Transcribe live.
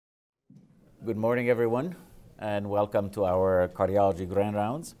Good morning, everyone, and welcome to our Cardiology Grand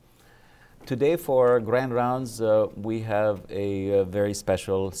Rounds. Today for Grand Rounds, we have a very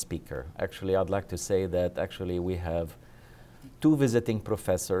special speaker. Actually, I'd like to say that actually we have two visiting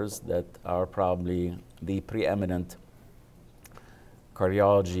professors that are probably the preeminent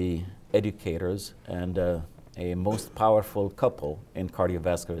cardiology educators and a most powerful couple in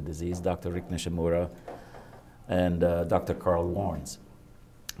cardiovascular disease, Dr. Rick Nishimura and Dr. CAROLE WARNES.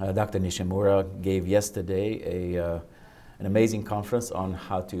 Dr. Nishimura gave yesterday an amazing conference on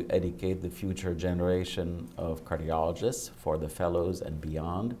how to educate the future generation of cardiologists for the fellows and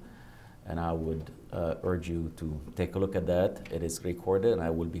beyond. And I would urge you to take a look at that. It is recorded and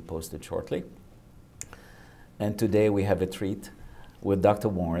I will be posted shortly. And today we have a treat with Dr.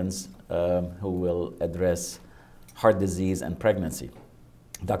 Warnes, who will address heart disease and pregnancy.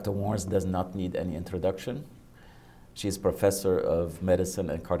 Dr. Warnes does not need any introduction. She is professor of medicine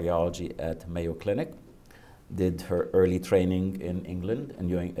and cardiology at Mayo Clinic, did her early training in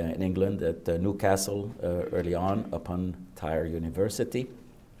England, at Newcastle early on upon Tyre University,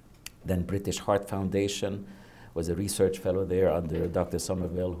 then British Heart Foundation, was a research fellow there under Dr.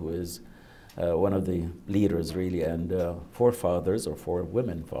 Somerville, who is one of the leaders really and forefathers or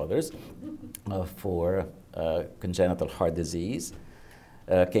women fathers for congenital heart disease.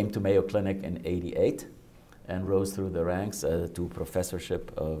 Came to Mayo Clinic in '88 and rose through the ranks to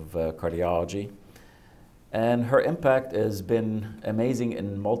professorship of cardiology. And her impact has been amazing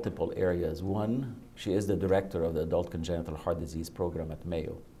in multiple areas. One, she is the director of the Adult Congenital Heart Disease Program at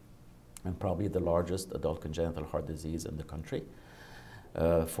Mayo, and probably the largest adult congenital heart disease in the country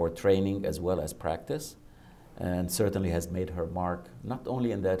for training as well as practice, and certainly has made her mark not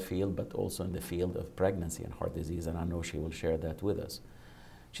only in that field, but also in the field of pregnancy and heart disease, and I know she will share that with us.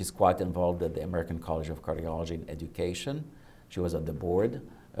 She's quite involved at the American College of Cardiology in education. She was at the board,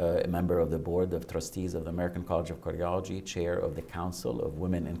 a member of the board of trustees of the American College of Cardiology, chair of the Council of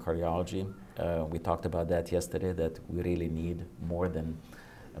Women in Cardiology. We talked about that yesterday, that we really need more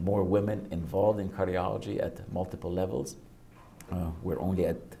women involved in cardiology at multiple levels. We're only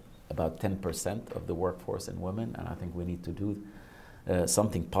at about 10% of the workforce in women, and I think we need to do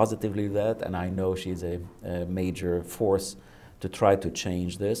something positively with that, and I know she's a major force to try to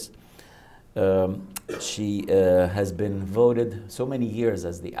change this. She has been voted so many years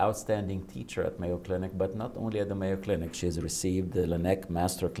as the outstanding teacher at Mayo Clinic, but not only at the Mayo Clinic. She has received the Laennec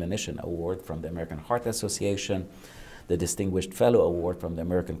Master Clinician Award from the American Heart Association, the Distinguished Fellow Award from the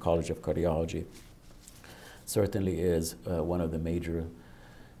American College of Cardiology. Certainly is one of the major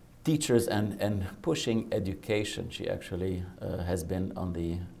teachers and pushing education. She actually has been on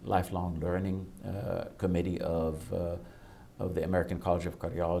the lifelong learning committee of the American College of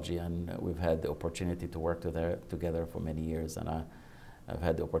Cardiology, and we've had the opportunity to work together for many years, and I've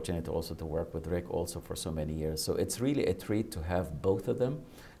had the opportunity also to work with Rick also for so many years. So it's really a treat to have both of them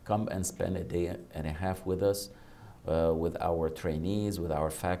come and spend a day and a half with us, with our trainees, with our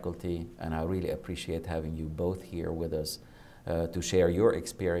faculty, and I really appreciate having you both here with us to share your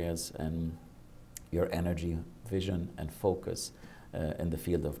experience and your energy, vision, and focus in the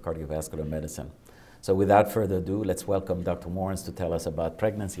field of cardiovascular medicine. So without further ado, let's welcome Dr. Warnes to tell us about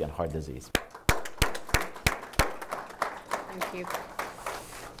pregnancy and heart disease. Thank you.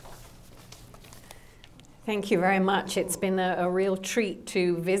 Thank you very much. It's been a real treat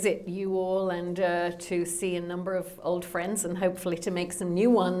to visit you all and to see a number of old friends and hopefully to make some new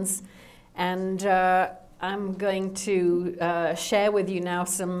ones. And I'm going to share with you now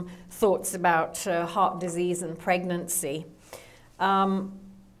some thoughts about heart disease and pregnancy.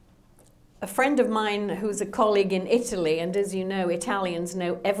 A friend of mine who's a colleague in Italy, and as you know, Italians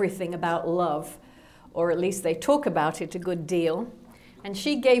know everything about love, or at least they talk about it a good deal. And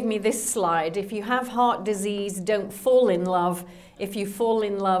she gave me this slide: if you have heart disease, don't fall in love. If you fall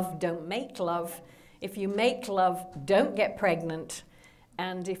in love, don't make love. If you make love, don't get pregnant.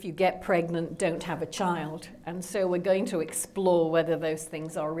 And if you get pregnant, don't have a child. And so we're going to explore whether those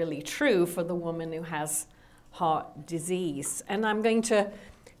things are really true for the woman who has heart disease. And I'm going to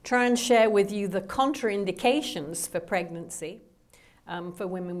try and share with you the contraindications for pregnancy for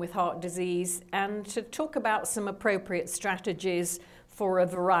women with heart disease, and to talk about some appropriate strategies for a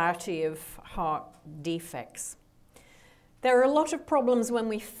variety of heart defects. There are a lot of problems when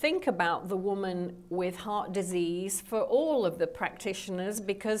we think about the woman with heart disease for all of the practitioners,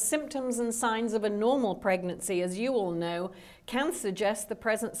 because symptoms and signs of a normal pregnancy, as you all know, can suggest the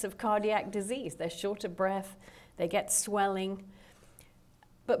presence of cardiac disease. They're short of breath, they get swelling.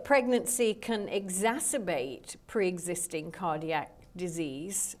 But pregnancy can exacerbate pre-existing cardiac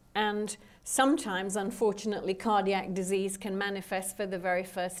disease, and sometimes, unfortunately, cardiac disease can manifest for the very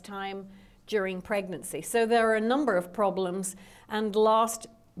first time during pregnancy. So there are a number of problems, and last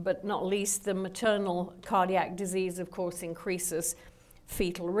but not least, the maternal cardiac disease, of course, increases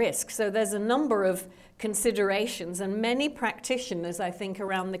fetal risk. So there's a number of considerations, and many practitioners, I think,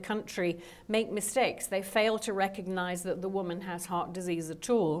 around the country make mistakes. They fail to recognize that the woman has heart disease at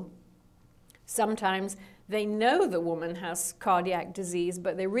all. Sometimes they know the woman has cardiac disease,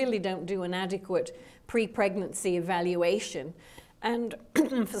 but they really don't do an adequate pre-pregnancy evaluation. And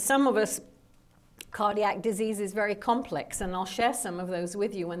for some of us, cardiac disease is very complex, and I'll share some of those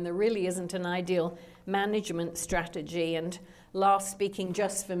with you, and there really isn't an ideal management strategy. And last, speaking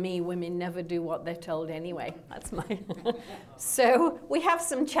just for me, women never do what they're told anyway. That's my... So we have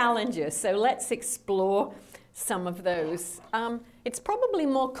some challenges, so let's explore some of those. It's probably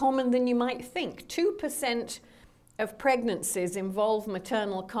more common than you might think. 2% of pregnancies involve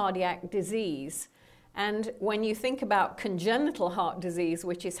maternal cardiac disease. And when you think about congenital heart disease,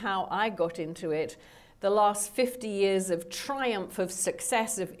 which is how I got into it, the last 50 years of triumph, of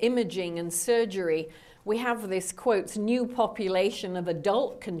success, of imaging and surgery, we have this, quotes, new population of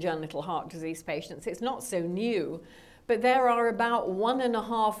adult congenital heart disease patients. It's not so new, but there are about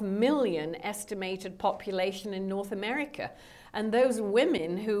 1.5 million estimated population in North America. And those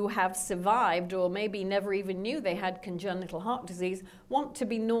women who have survived or maybe never even knew they had congenital heart disease want to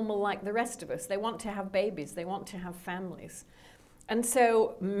be normal like the rest of us. They want to have babies. They want to have families. And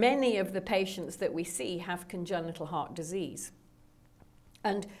so many of the patients that we see have congenital heart disease.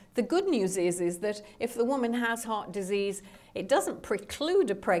 And the good news is that if the woman has heart disease, it doesn't preclude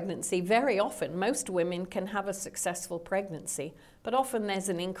a pregnancy. Very often, most women can have a successful pregnancy, but often there's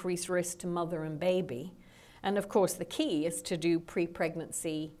an increased risk to mother and baby. And of course, the key is to do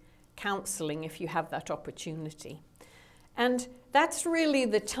pre-pregnancy counseling if you have that opportunity. And that's really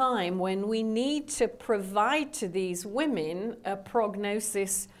the time when we need to provide to these women a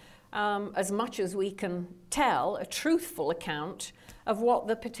prognosis, as much as we can tell, a truthful account of what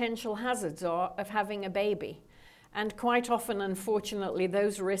the potential hazards are of having a baby. And quite often, unfortunately,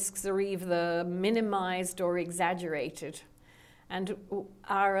 those risks are either minimized or exaggerated. And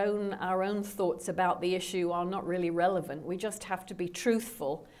our own thoughts about the issue are not really relevant. We just have to be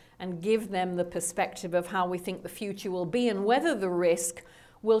truthful and give them the perspective of how we think the future will be and whether the risk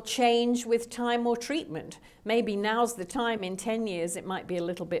will change with time or treatment. Maybe now's the time, in 10 years it might be a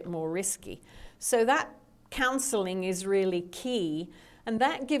little bit more risky. So that counseling is really key, and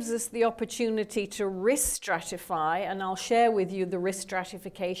that gives us the opportunity to risk stratify, and I'll share with you the risk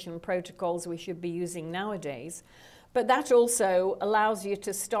stratification protocols we should be using nowadays. But that also allows you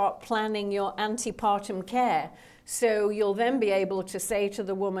to start planning your antepartum care. So you'll then be able to say to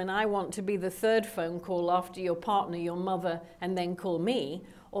the woman, I want to be the third phone call after your partner, your mother, and then call me.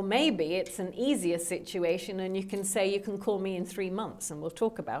 Or maybe it's an easier situation and you can say you can call me in 3 months and we'll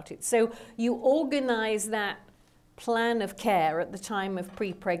talk about it. So you organize that plan of care at the time of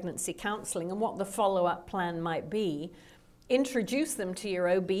pre-pregnancy counseling and what the follow-up plan might be. Introduce them to your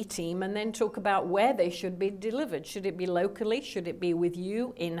OB team and then talk about where they should be delivered. Should it be locally? Should it be with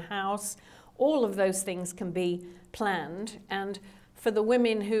you in-house? All of those things can be planned. And for the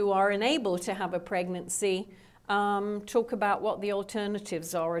women who are unable to have a pregnancy, talk about what the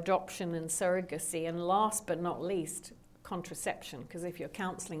alternatives are, adoption and surrogacy. And last but not least, contraception, because if you're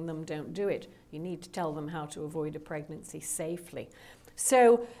counseling them, don't do it. You need to tell them how to avoid a pregnancy safely.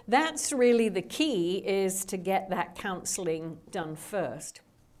 So that's really the key, is to get that counseling done first.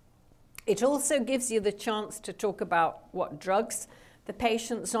 It also gives you the chance to talk about what drugs the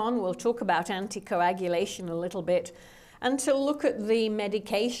patient's on. We'll talk about anticoagulation a little bit, and to look at the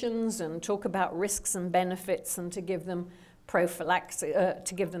medications and talk about risks and benefits, and to give them prophylaxis,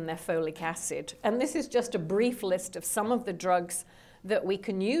 to give them their folic acid. And this is just a brief list of some of the drugs that we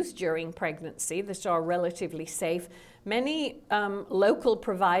can use during pregnancy that are relatively safe. Many local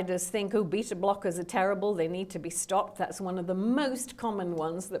providers think, oh, beta blockers are terrible, they need to be stopped. That's one of the most common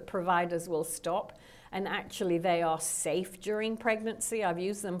ones that providers will stop. And actually they are safe during pregnancy. I've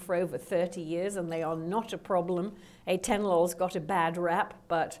used them for over 30 years and they are not a problem. Atenolol's got a bad rap,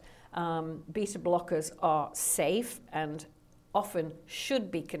 but beta blockers are safe and often should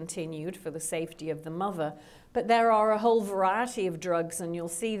be continued for the safety of the mother. But there are a whole variety of drugs, and you'll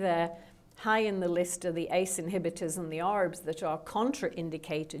see there high in the list are the ACE inhibitors and the ARBs that are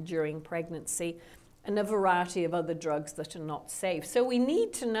contraindicated during pregnancy, and a variety of other drugs that are not safe. So we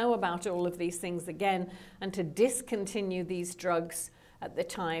need to know about all of these things again, and to discontinue these drugs at the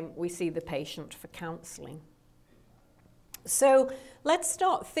time we see the patient for counseling. So let's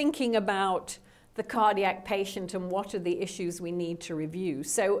start thinking about the cardiac patient and what are the issues we need to review.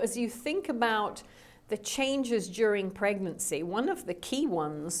 So as you think about the changes during pregnancy, one of the key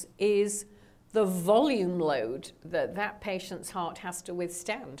ones is the volume load that that patient's heart has to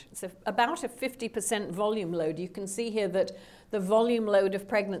withstand. It's about a 50% volume load. You can see here that the volume load of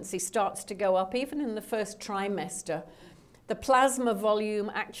pregnancy starts to go up even in the first trimester. The plasma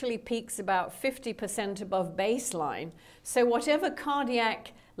volume actually peaks about 50% above baseline. So whatever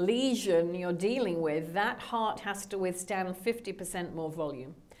cardiac lesion you're dealing with, that heart has to withstand 50% more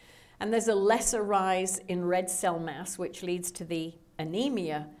volume. And there's a lesser rise in red cell mass, which leads to the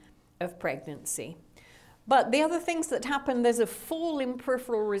anemia of pregnancy. But the other things that happen, there's a fall in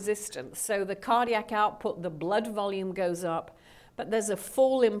peripheral resistance. So the cardiac output, the blood volume goes up, but there's a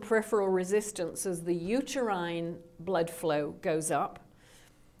fall in peripheral resistance as the uterine blood flow goes up.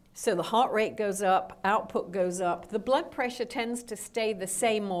 So the heart rate goes up, output goes up. The blood pressure tends to stay the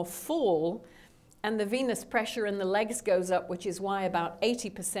same or fall, and the venous pressure in the legs goes up, which is why about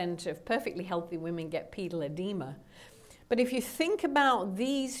 80% of perfectly healthy women get pedal edema. But if you think about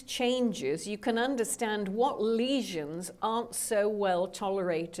these changes, you can understand what lesions aren't so well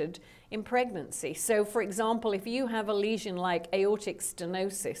tolerated in pregnancy. So for example, if you have a lesion like aortic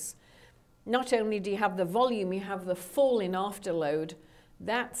stenosis, not only do you have the volume, you have the fall in afterload.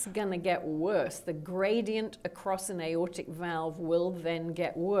 That's going to get worse. The gradient across an aortic valve will then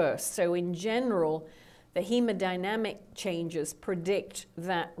get worse. So in general, the hemodynamic changes predict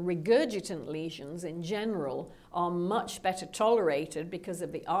that regurgitant lesions in general are much better tolerated because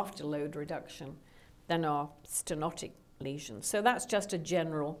of the afterload reduction than our stenotic lesions. So that's just a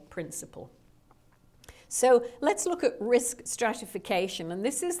general principle. So let's look at risk stratification, and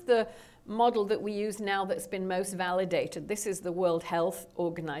this is the model that we use now that's been most validated. This is the World Health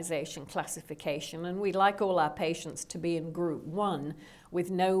Organization classification, and we like all our patients to be in group 1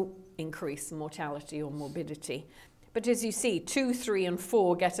 with no increase in mortality or morbidity. But as you see, 2, 3, and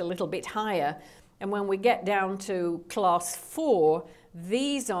 4 get a little bit higher, and when we get down to class 4,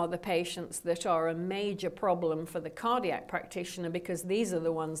 these are the patients that are a major problem for the cardiac practitioner, because these are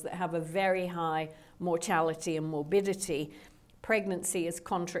the ones that have a very high mortality and morbidity. Pregnancy is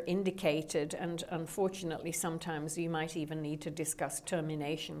contraindicated, and unfortunately sometimes you might even need to discuss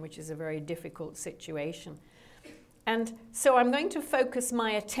termination, which is a very difficult situation. And so I'm going to focus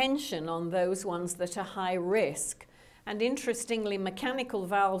my attention on those ones that are high risk. And interestingly, mechanical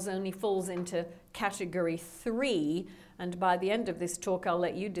valves only falls into category 3, and by the end of this talk I'll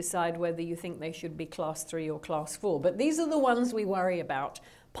let you decide whether you think they should be class 3 or class 4. But these are the ones we worry about: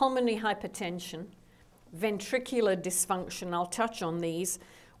 pulmonary hypertension, ventricular dysfunction. I'll touch on these.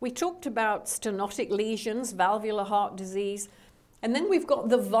 We talked about stenotic lesions, valvular heart disease, and then we've got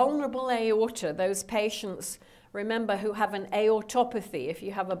the vulnerable aorta, those patients, remember, who have an aortopathy. If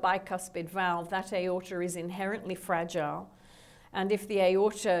you have a bicuspid valve, that aorta is inherently fragile. And if the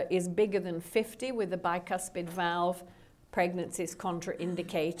aorta is bigger than 50 with a bicuspid valve, pregnancy is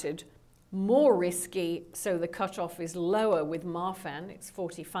contraindicated. More risky, so the cutoff is lower with Marfan, it's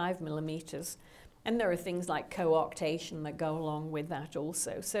 45 millimeters. And there are things like coarctation that go along with that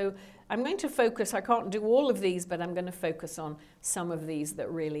also. So I'm going to focus, I can't do all of these, but I'm going to focus on some of these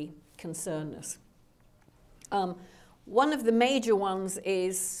that really concern us. One of the major ones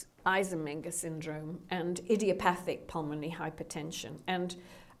is Eisenmenger syndrome and idiopathic pulmonary hypertension. And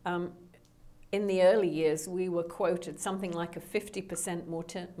in the early years, we were quoted something like a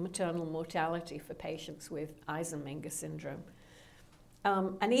 50% maternal mortality for patients with Eisenmenger syndrome.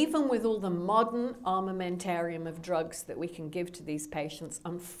 And even with all the modern armamentarium of drugs that we can give to these patients,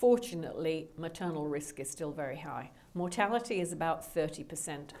 unfortunately, maternal risk is still very high. Mortality is about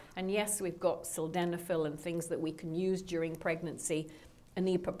 30%. And yes, we've got sildenafil and things that we can use during pregnancy, and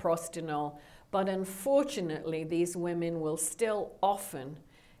epoprostenol, but unfortunately, these women will still often,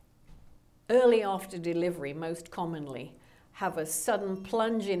 early after delivery, most commonly, have a sudden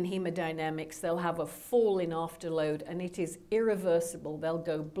plunge in hemodynamics. They'll have a fall in afterload, and it is irreversible. They'll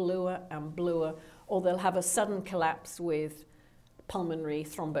go bluer and bluer, or they'll have a sudden collapse with pulmonary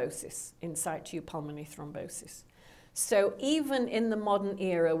thrombosis, in situ pulmonary thrombosis. So even in the modern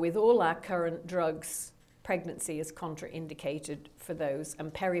era, with all our current drugs, pregnancy is contraindicated for those,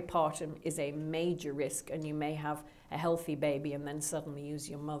 and peripartum is a major risk, and you may have a healthy baby and then suddenly lose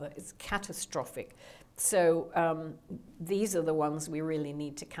your mother. It's catastrophic. So these are the ones we really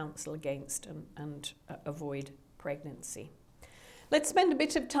need to counsel against and avoid pregnancy. Let's spend a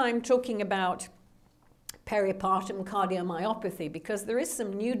bit of time talking about peripartum cardiomyopathy, because there is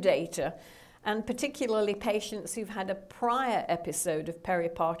some new data, and particularly patients who've had a prior episode of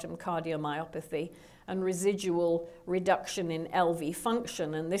peripartum cardiomyopathy and residual reduction in LV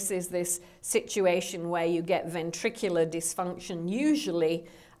function. And this is this situation where you get ventricular dysfunction, usually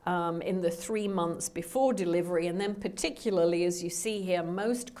in the 3 months before delivery, and then particularly, as you see here,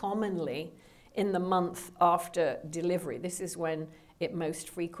 most commonly in the month after delivery. This is when it most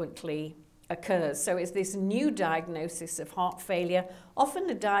frequently occurs. So it's this new diagnosis of heart failure, often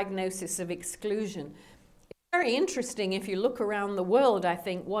a diagnosis of exclusion. It's very interesting if you look around the world, I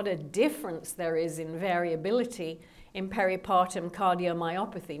think, what a difference there is in variability in peripartum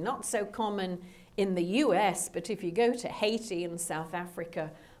cardiomyopathy. Not so common in the US, but if you go to Haiti and South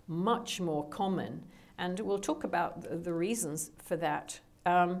Africa, much more common. And we'll talk about the reasons for that.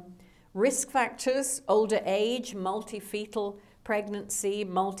 Risk factors: older age, multifetal pregnancy,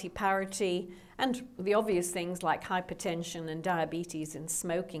 multiparity, and the obvious things like hypertension and diabetes and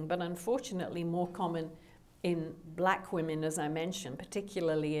smoking, but unfortunately more common in black women, as I mentioned,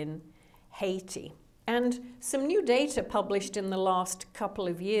 particularly in Haiti. And some new data published in the last couple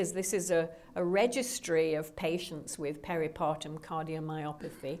of years. This is a registry of patients with peripartum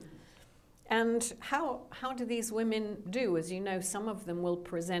cardiomyopathy. And how do these women do? As you know, some of them will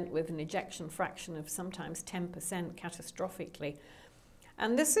present with an ejection fraction of sometimes 10% catastrophically.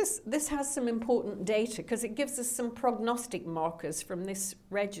 And this has some important data because it gives us some prognostic markers from this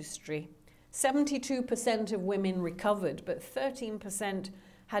registry. 72% of women recovered, but 13%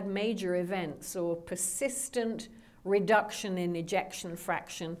 had major events or persistent reduction in ejection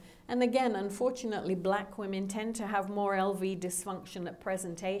fraction. And again, unfortunately, black women tend to have more LV dysfunction at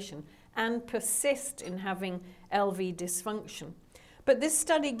presentation and persist in having LV dysfunction. But this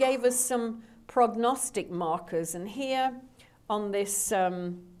study gave us some prognostic markers, and here on this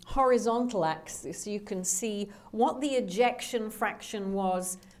horizontal axis you can see what the ejection fraction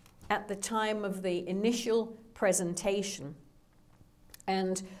was at the time of the initial presentation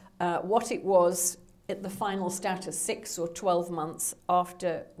and what it was at the final status 6 or 12 months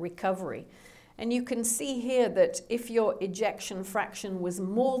after recovery. And you can see here that if your ejection fraction was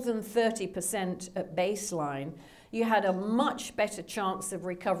more than 30% at baseline, you had a much better chance of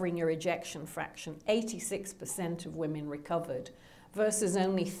recovering your ejection fraction. 86% of women recovered versus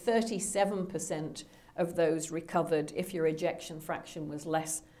only 37% of those recovered if your ejection fraction was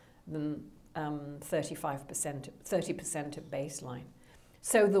less than 30% at baseline.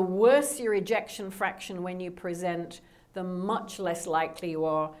 So the worse your ejection fraction when you present, the much less likely you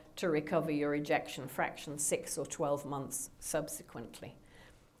are to recover your ejection fraction 6 or 12 months subsequently.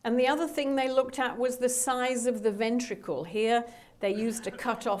 And the other thing they looked at was the size of the ventricle. Here they used a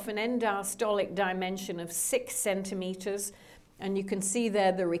cutoff, an end diastolic dimension of 6 centimeters, and you can see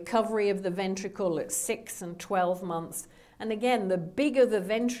there the recovery of the ventricle at 6 and 12 months. And again, the bigger the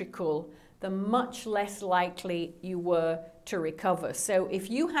ventricle, the much less likely you were to recover. So if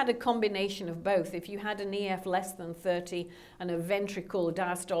you had a combination of both, if you had an EF less than 30 and a ventricle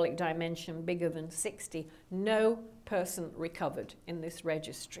diastolic dimension bigger than 60, no person recovered in this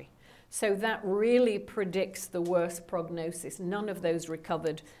registry. So that really predicts the worst prognosis. None of those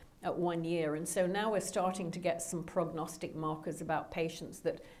recovered at 1 year. And so now we're starting to get some prognostic markers about patients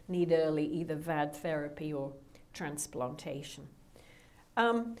that need early either VAD therapy or transplantation.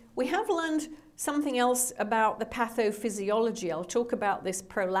 We have learned something else about the pathophysiology. I'll talk about this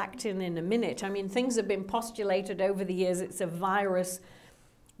prolactin in a minute. I mean, things have been postulated over the years. It's a virus.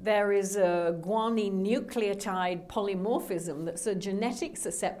 There is a guanine nucleotide polymorphism that's a genetic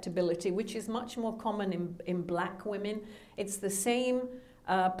susceptibility, which is much more common in black women. It's the same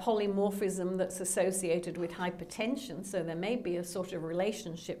polymorphism that's associated with hypertension, so there may be a sort of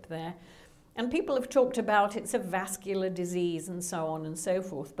relationship there. And people have talked about it's a vascular disease and so on and so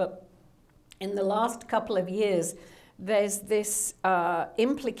forth. But in the last couple of years, there's this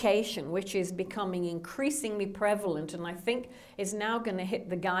implication which is becoming increasingly prevalent, and I think is now going to hit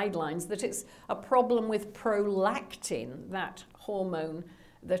the guidelines, that it's a problem with prolactin, that hormone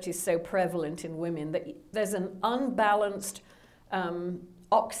that is so prevalent in women, that there's an unbalanced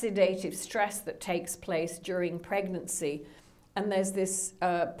oxidative stress that takes place during pregnancy. And there's this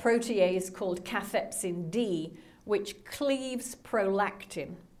protease called cathepsin D, which cleaves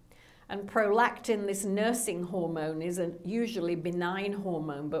prolactin. And prolactin, this nursing hormone, is a usually benign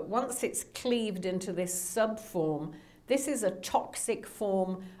hormone, but once it's cleaved into this subform, this is a toxic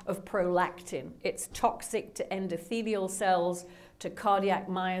form of prolactin. It's toxic to endothelial cells, to cardiac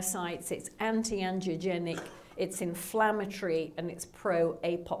myocytes, it's anti-angiogenic, it's inflammatory, and it's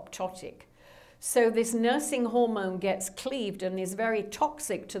pro-apoptotic. So this nursing hormone gets cleaved and is very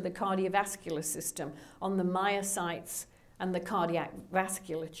toxic to the cardiovascular system on the myocytes and the cardiac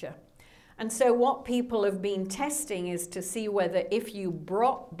vasculature. And so what people have been testing is to see whether if you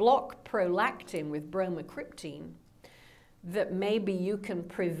block prolactin with bromocriptine, that maybe you can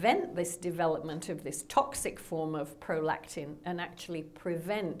prevent this development of this toxic form of prolactin and actually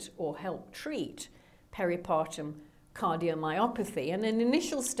prevent or help treat peripartum cardiomyopathy. And an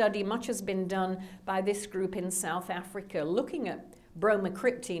initial study, much has been done by this group in South Africa looking at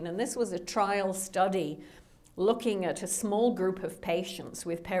bromocriptine, and this was a trial study looking at a small group of patients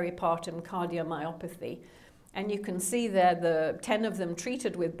with peripartum cardiomyopathy. And you can see there the 10 of them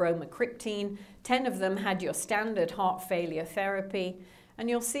treated with bromocriptine, 10 of them had your standard heart failure therapy, and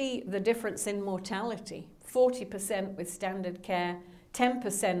you'll see the difference in mortality, 40% with standard care,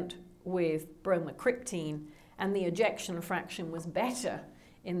 10% with bromocriptine, and the ejection fraction was better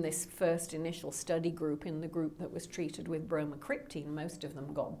in this first initial study group, in the group that was treated with bromocriptine. Most of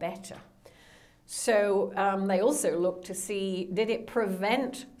them got better. So they also looked to see, did it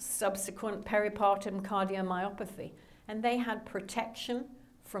prevent subsequent peripartum cardiomyopathy? And they had protection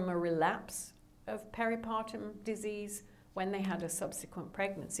from a relapse of peripartum disease when they had a subsequent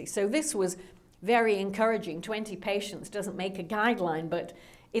pregnancy. So this was very encouraging. 20 patients doesn't make a guideline, but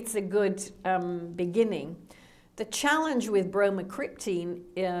it's a good beginning. The challenge with bromocriptine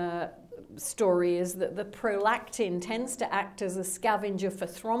story is that the prolactin tends to act as a scavenger for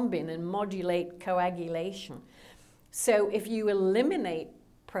thrombin and modulate coagulation. So if you eliminate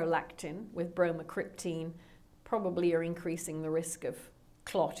prolactin with bromocriptine, probably you're increasing the risk of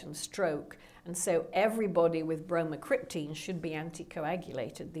clot and stroke. And so everybody with bromocriptine should be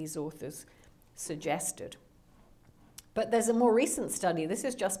anticoagulated, these authors suggested. But there's a more recent study. This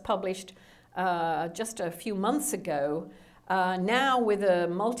is just published just a few months ago, now with a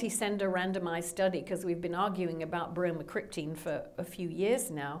multi-center randomized study, because we've been arguing about bromocriptine for a few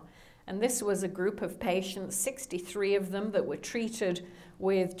years now. And this was a group of patients, 63 of them, that were treated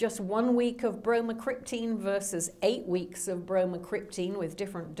with just 1 week of bromocriptine versus 8 weeks of bromocriptine with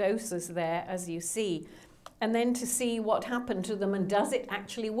different doses there, as you see. And then to see what happened to them and does it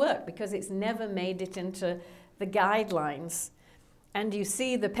actually work, because it's never made it into the guidelines. And you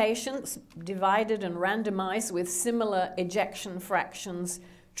see the patients divided and randomized with similar ejection fractions,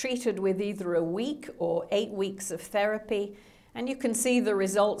 treated with either a week or 8 weeks of therapy. And you can see the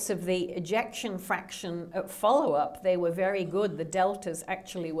results of the ejection fraction at follow-up. They were very good. The deltas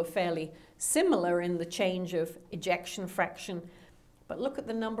actually were fairly similar in the change of ejection fraction. But look at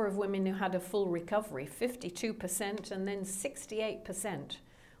the number of women who had a full recovery, 52% and then 68%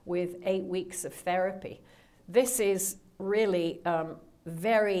 with 8 weeks of therapy. This is really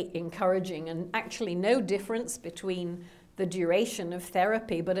very encouraging, and actually no difference between the duration of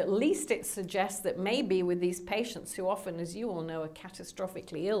therapy, but at least it suggests that maybe with these patients who often, as you all know, are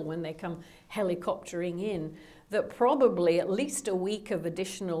catastrophically ill when they come helicoptering in, that probably at least a week of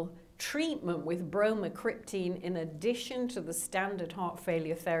additional treatment with bromocriptine in addition to the standard heart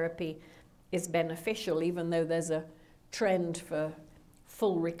failure therapy is beneficial, even though there's a trend for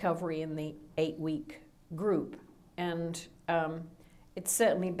full recovery in the 8-week group. And it's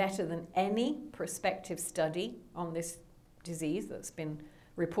certainly better than any prospective study on this disease that's been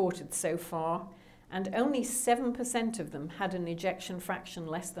reported so far. And only 7% of them had an ejection fraction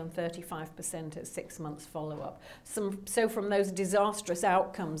less than 35% at 6 months follow-up. So from those disastrous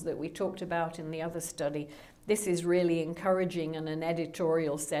outcomes that we talked about in the other study, this is really encouraging, and an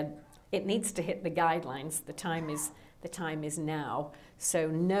editorial said it needs to hit the guidelines. The time is now. So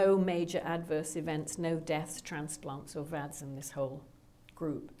no major adverse events, no deaths, transplants, or VADs in this whole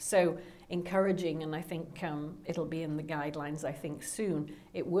group. So encouraging, and I think it'll be in the guidelines, I think, soon.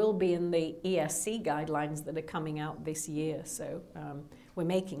 It will be in the ESC guidelines that are coming out this year. So we're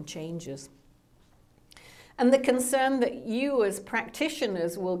making changes. And the concern that you as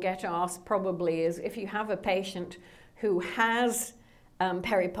practitioners will get asked probably is, if you have a patient who has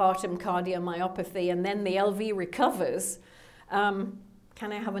peripartum cardiomyopathy and then the LV recovers,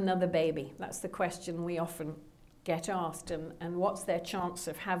 can I have another baby? That's the question we often get asked. And what's their chance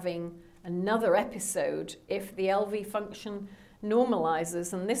of having another episode if the LV function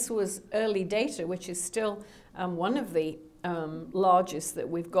normalizes? And this was early data, which is still one of the largest that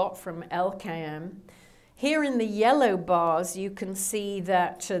we've got from LKM. Here in the yellow bars, you can see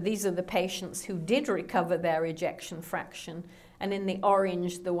that these are the patients who did recover their ejection fraction, and in the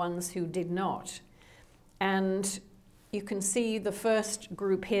orange, the ones who did not. And you can see the first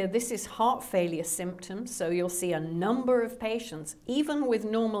group here. This is heart failure symptoms. So you'll see a number of patients, even with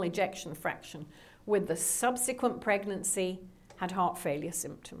normal ejection fraction, with the subsequent pregnancy, had heart failure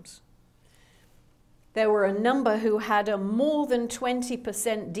symptoms. There were a number who had a more than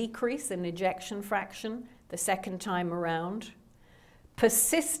 20% decrease in ejection fraction the second time around,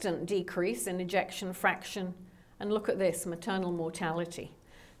 persistent decrease in ejection fraction, and look at this, maternal mortality.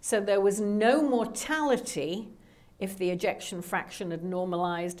 So there was no mortality if the ejection fraction had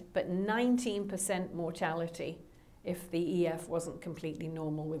normalized, but 19% mortality if the EF wasn't completely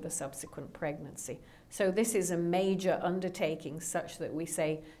normal with a subsequent pregnancy. So this is a major undertaking such that we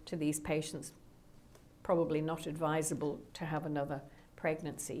say to these patients, probably not advisable to have another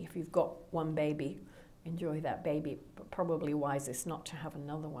pregnancy. If you've got one baby, enjoy that baby, but probably wisest not to have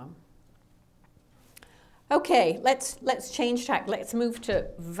another one. Okay, let's change tack. Let's move to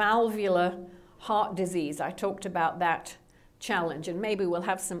valvular heart disease. I talked about that challenge, and maybe we'll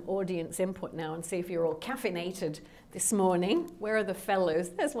have some audience input now and see if you're all caffeinated this morning. Where are the fellows?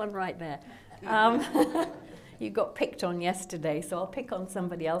 There's one right there. You got picked on yesterday, so I'll pick on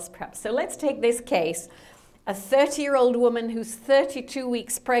somebody else perhaps. So let's take this case. A 30-year-old woman who's 32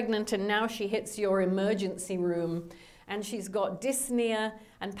 weeks pregnant, and now she hits your emergency room, and she's got dyspnea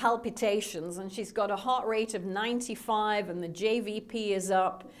and palpitations, and she's got a heart rate of 95, and the JVP is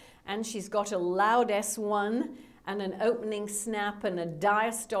up, and she's got a loud S1 and an opening snap and a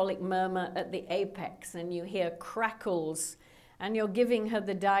diastolic murmur at the apex, and you hear crackles, and you're giving her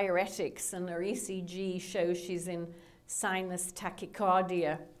the diuretics, and her ECG shows she's in sinus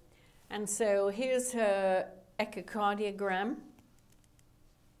tachycardia. And so here's her echocardiogram.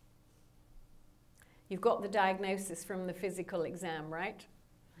 You've got the diagnosis from the physical exam, right?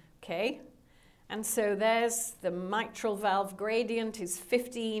 Okay. And so there's the mitral valve gradient is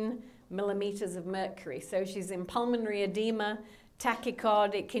 15 millimeters of mercury. So she's in pulmonary edema,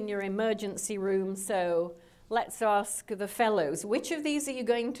 tachycardic in your emergency room. So let's ask the fellows, which of these are you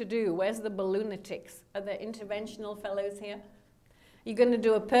going to do? Where's the ballonatics? Are there interventional fellows here? You're going to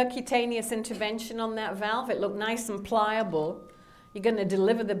do a percutaneous intervention on that valve. It looked nice and pliable. You're going to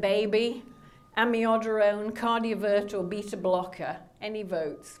deliver the baby. Amiodarone, Cardiovert, or beta blocker. Any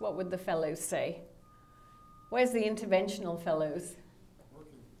votes? What would the fellows say? Where's the interventional fellows?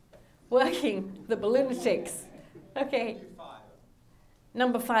 Working. The ballonatics. Okay.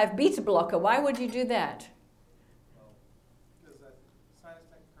 Number 5, beta blocker. Why would you do that? Well, because that sinus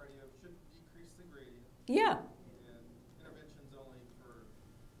tachycardia should decrease the gradient. Yeah.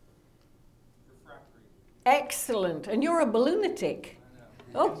 Excellent. And you're a balloonatic.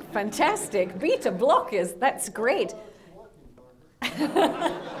 Oh, fantastic. Beta blockers. That's great.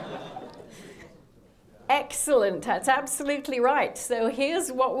 Excellent. That's absolutely right. So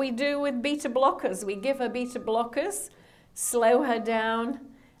here's what we do with beta blockers. We give her beta blockers, slow her down,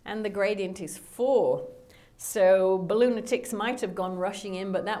 and the gradient is 4. So balloonatics might have gone rushing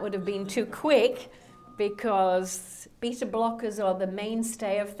in, but that would have been too quick, because beta blockers are the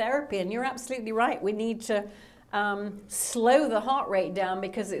mainstay of therapy. And you're absolutely right. We need to slow the heart rate down,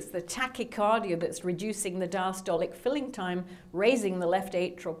 because it's the tachycardia that's reducing the diastolic filling time, raising the left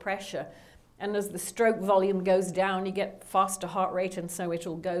atrial pressure. And as the stroke volume goes down, you get faster heart rate, and so it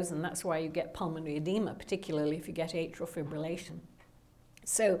all goes. And that's why you get pulmonary edema, particularly if you get atrial fibrillation.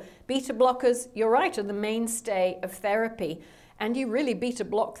 So beta blockers, you're right, are the mainstay of therapy. And you really beta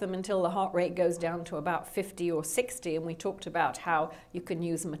block them until the heart rate goes down to about 50 or 60. And we talked about how you can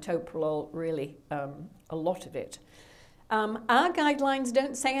use metoprolol, really a lot of it. Our guidelines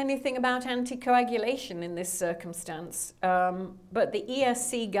don't say anything about anticoagulation in this circumstance, but the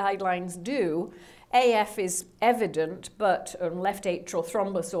ESC guidelines do. AF is evident, but left atrial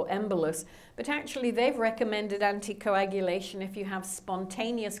thrombus or embolus. But actually, they've recommended anticoagulation if you have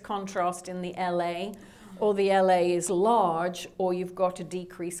spontaneous contrast in the LA, or the LA is large, or you've got a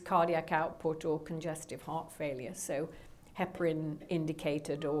decreased cardiac output or congestive heart failure. So heparin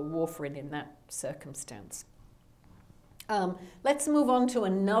indicated, or warfarin in that circumstance. Let's move on to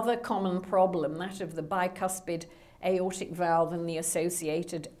another common problem, that of the bicuspid aortic valve and the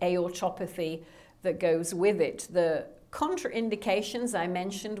associated aortopathy that goes with it. The contraindications I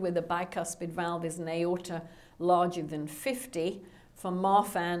mentioned with a bicuspid valve is an aorta larger than 50. For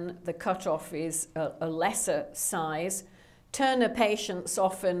Marfan, the cutoff is a lesser size. Turner patients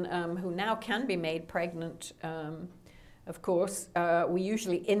often, who now can be made pregnant, of course, we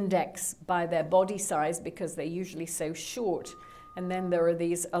usually index by their body size because they're usually so short. And then there are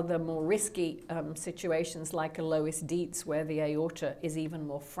these other more risky situations like a Lois Dietz, where the aorta is even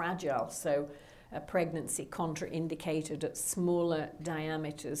more fragile. So a pregnancy contraindicated at smaller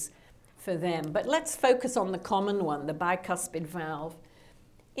diameters for them. But let's focus on the common one, the bicuspid valve.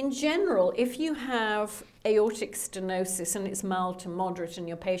 In general, if you have aortic stenosis and it's mild to moderate and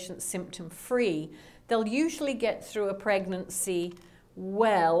your patient's symptom-free, they'll usually get through a pregnancy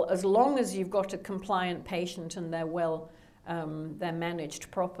well, as long as you've got a compliant patient and they're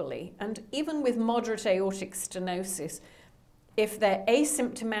managed properly. And even with moderate aortic stenosis, if they're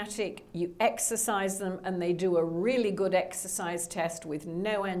asymptomatic, you exercise them and they do a really good exercise test with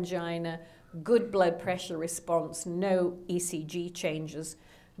no angina, good blood pressure response, no ECG changes,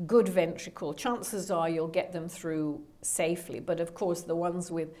 good ventricle, chances are you'll get them through safely. But of course, the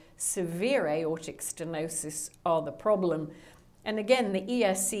ones with severe aortic stenosis are the problem. And again, the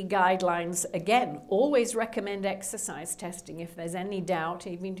ESC guidelines, again, always recommend exercise testing if there's any doubt,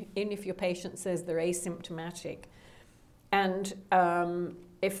 even if your patient says they're asymptomatic. And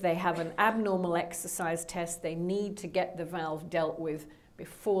if they have an abnormal exercise test, they need to get the valve dealt with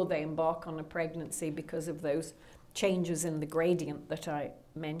before they embark on a pregnancy because of those changes in the gradient that I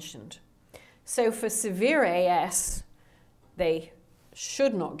mentioned. So for severe AS, they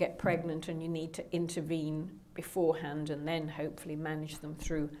should not get pregnant, and you need to intervene beforehand and then hopefully manage them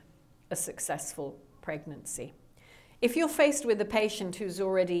through a successful pregnancy. If you're faced with a patient who's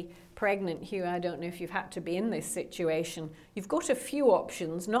already pregnant, Hugh, I don't know if you've had to be in this situation, you've got a few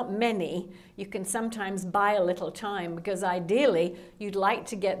options, not many. You can sometimes buy a little time because ideally you'd like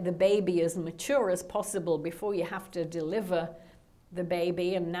to get the baby as mature as possible before you have to deliver the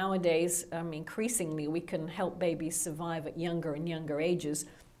baby. And nowadays, increasingly, we can help babies survive at younger and younger ages.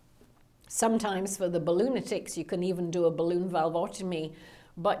 Sometimes for the balloonatics, you can even do a balloon valvotomy,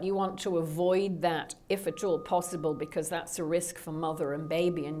 but you want to avoid that if at all possible because that's a risk for mother and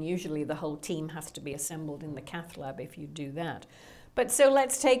baby, and usually the whole team has to be assembled in the cath lab if you do that. But so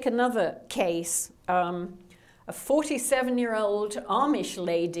let's take another case. A 47-year-old Amish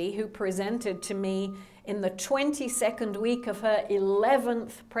lady who presented to me in the 22nd week of her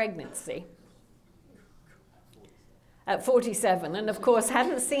 11th pregnancy. At 47, and of course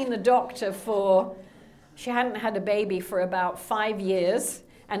hadn't seen a doctor she hadn't had a baby for about 5 years,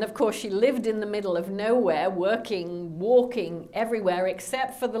 and of course she lived in the middle of nowhere, working, walking everywhere,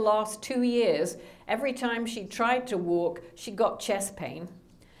 except for the last 2 years. Every time she tried to walk, she got chest pain,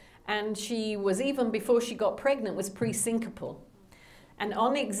 and she was, even before she got pregnant, was pre-syncopal. And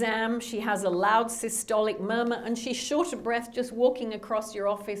on exam, she has a loud systolic murmur, and she's short of breath just walking across your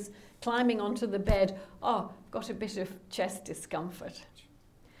office, climbing onto the bed. Oh, got a bit of chest discomfort.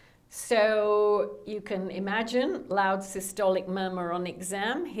 So you can imagine loud systolic murmur on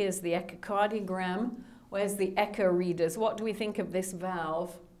exam. Here's the echocardiogram. Where's the echo readers? What do we think of this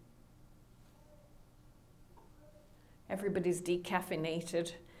valve? Everybody's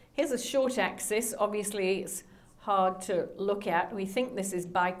decaffeinated. Here's a short axis. Obviously, it's hard to look at. We think this is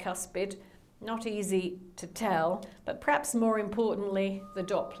bicuspid. Not easy to tell, but perhaps more importantly, the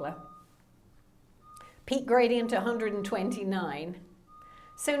Doppler. Peak gradient 129.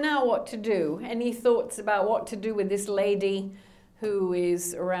 So now what to do? Any thoughts about what to do with this lady who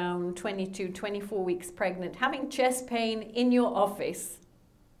is around 22, 24 weeks pregnant, having chest pain in your office?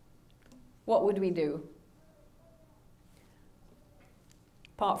 What would we do?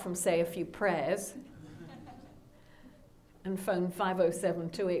 Apart from say a few prayers and phone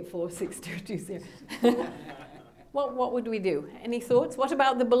 507-284-6220. What would we do? Any thoughts? What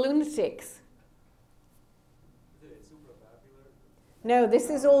about the balloonatics? No, this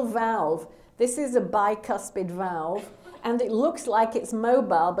is all valve. This is a bicuspid valve, and it looks like it's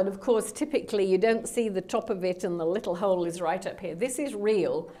mobile, but of course, typically you don't see the top of it and the little hole is right up here. This is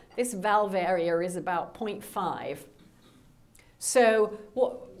real. This valve area is about 0.5. So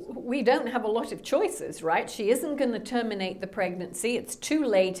we don't have a lot of choices, right? She isn't going to terminate the pregnancy. It's too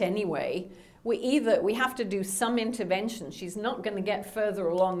late anyway. We have to do some intervention. She's not going to get further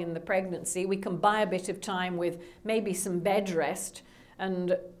along in the pregnancy. We can buy a bit of time with maybe some bed rest.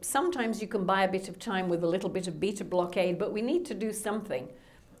 And sometimes you can buy a bit of time with a little bit of beta blockade, but we need to do something.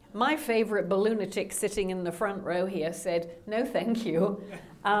 My favorite balloonatic sitting in the front row here said, no, thank you.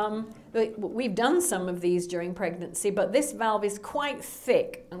 We've done some of these during pregnancy, but this valve is quite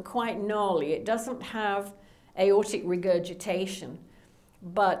thick and quite gnarly. It doesn't have aortic regurgitation.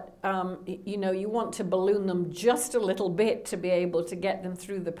 But, you know, you want to balloon them just a little bit to be able to get them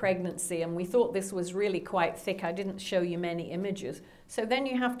through the pregnancy. And we thought this was really quite thick. I didn't show you many images. So then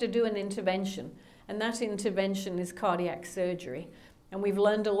you have to do an intervention. And that intervention is cardiac surgery. And we've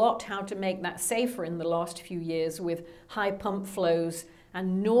learned a lot how to make that safer in the last few years with high pump flows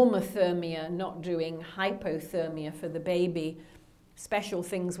and normothermia, not doing hypothermia for the baby. Special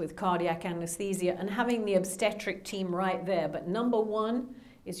things with cardiac anesthesia, and having the obstetric team right there. But number one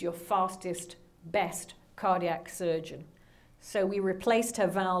is your fastest, best cardiac surgeon. So we replaced her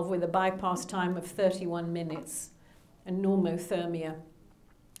valve with a bypass time of 31 minutes and normothermia.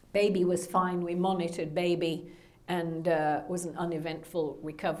 Baby was fine. We monitored baby and was an uneventful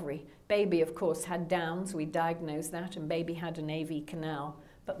recovery. Baby, of course, had Downs. We diagnosed that, and baby had an AV canal.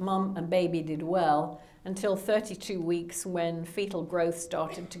 But mum and baby did well until 32 weeks when fetal growth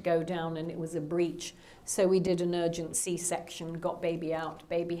started to go down and it was a breach. So we did an urgent C-section, got baby out.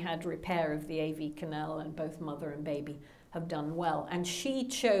 Baby had repair of the AV canal, and both mother and baby have done well. And she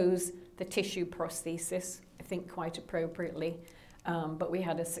chose the tissue prosthesis, I think quite appropriately, but we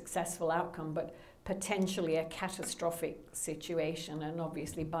had a successful outcome, but potentially a catastrophic situation, and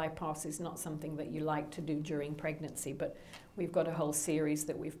obviously bypass is not something that you like to do during pregnancy, but we've got a whole series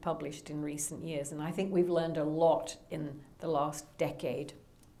that we've published in recent years, and I think we've learned a lot in the last decade.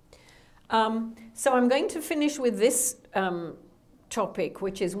 So I'm going to finish with this topic,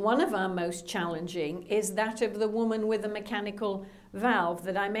 which is one of our most challenging, is that of the woman with a mechanical valve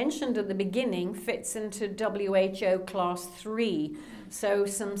that I mentioned at the beginning fits into WHO class 3. So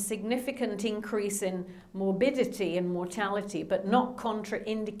some significant increase in morbidity and mortality, but not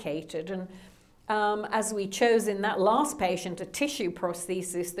contraindicated. And as we chose in that last patient, a tissue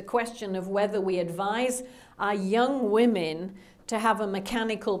prosthesis, the question of whether we advise our young women to have a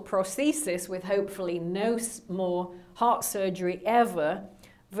mechanical prosthesis with hopefully no more heart surgery ever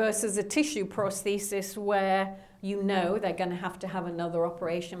versus a tissue prosthesis where you know they're going to have another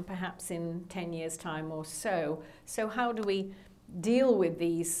operation perhaps in 10 years' time or so. So how do we deal with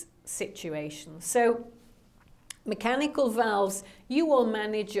these situations? So mechanical valves, you will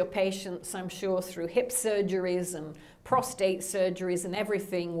manage your patients, I'm sure, through hip surgeries and prostate surgeries and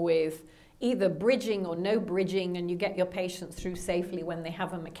everything with either bridging or no bridging, and you get your patients through safely when they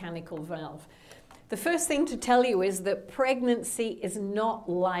have a mechanical valve. The first thing to tell you is that pregnancy is not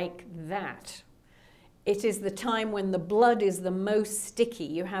like that. It is the time when the blood is the most sticky.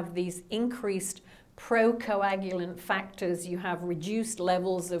 You have these increased procoagulant factors. You have reduced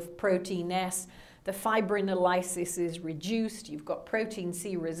levels of protein S. The fibrinolysis is reduced. You've got protein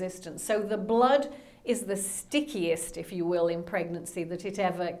C resistance. So the blood is the stickiest, if you will, in pregnancy that it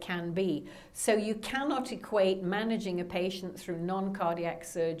ever can be. So you cannot equate managing a patient through non-cardiac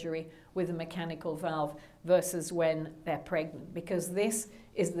surgery with a mechanical valve versus when they're pregnant, because this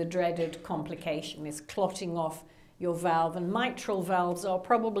is the dreaded complication, is clotting off your valve. And mitral valves are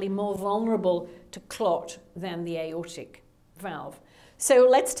probably more vulnerable to clot than the aortic valve. So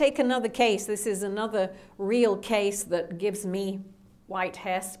let's take another case. This is another real case that gives me white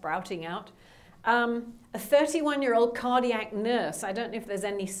hair sprouting out. A 31-year-old cardiac nurse. I don't know if there's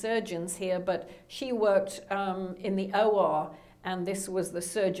any surgeons here, but she worked in the OR, and this was the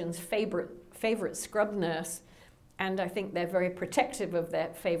surgeon's favorite scrub nurse. And I think they're very protective of their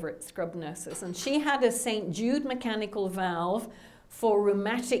favorite scrub nurses. And she had a St. Jude mechanical valve for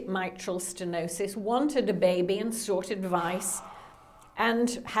rheumatic mitral stenosis, wanted a baby and sought advice,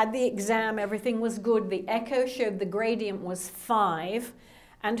 and had the exam. Everything was good. The echo showed the gradient was 5,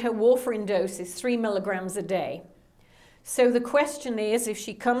 and her warfarin dose is 3 milligrams a day. So the question is, if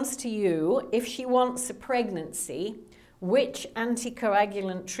she comes to you, if she wants a pregnancy, which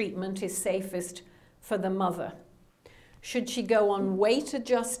anticoagulant treatment is safest for the mother? Should she go on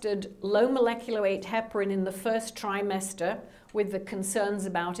weight-adjusted low molecular weight heparin in the first trimester with the concerns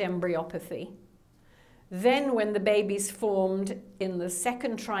about embryopathy? Then when the baby's formed in the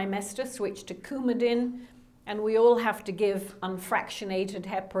second trimester, switch to Coumadin, and we all have to give unfractionated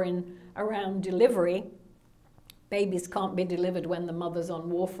heparin around delivery. Babies can't be delivered when the mother's on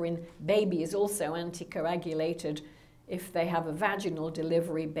warfarin. Baby is also anticoagulated. If they have a vaginal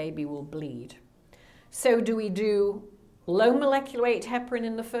delivery, baby will bleed. So do we do low molecular weight heparin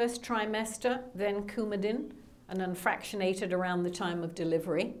in the first trimester, then Coumadin, and unfractionated around the time of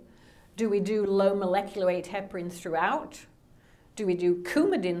delivery? Do we do low molecular weight heparin throughout? Do we do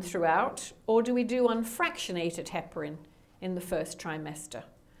Coumadin throughout, or do we do unfractionated heparin in the first trimester?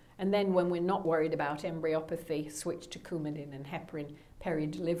 And then when we're not worried about embryopathy, switch to Coumadin and heparin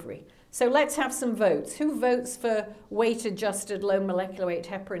peri-delivery. So let's have some votes. Who votes for weight-adjusted low molecular weight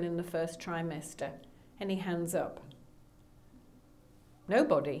heparin in the first trimester? Any hands up?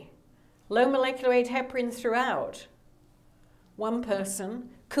 Nobody. Low molecular weight heparin throughout? One person.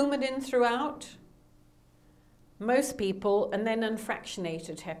 Coumadin throughout? Most people, and then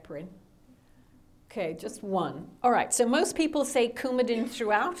unfractionated heparin. Okay, just one. All right, so most people say Coumadin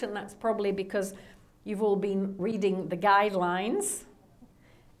throughout, and that's probably because you've all been reading the guidelines.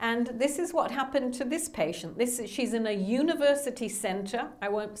 And this is what happened to this patient. She's in a university center, I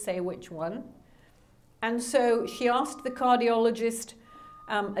won't say which one. And so she asked the cardiologist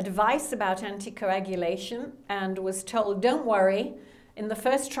advice about anticoagulation and was told, don't worry, in the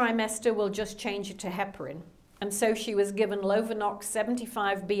first trimester we'll just change it to heparin. And so she was given Lovenox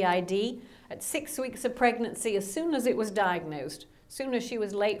 75 BID at 6 weeks of pregnancy as soon as it was diagnosed. As soon as she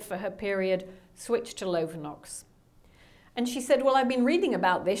was late for her period, switched to Lovenox. And she said, well, I've been reading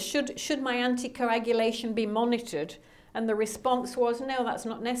about this. Should my anticoagulation be monitored? And the response was, no, that's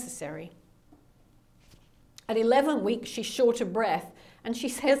not necessary. At 11 weeks, she's short of breath, And she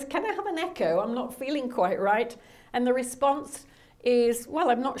says, can I have an echo? I'm not feeling quite right. And the response is, well,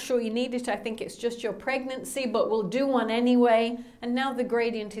 I'm not sure you need it. I think it's just your pregnancy, but we'll do one anyway. And now the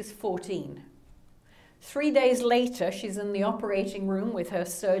gradient is 14. 3 days later, she's in the operating room with her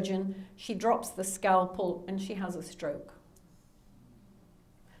surgeon. She drops the scalpel and she has a stroke.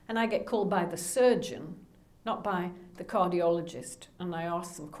 And I get called by the surgeon, not by the cardiologist. And I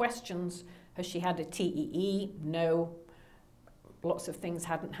ask some questions. Has she had a TEE? No. Lots of things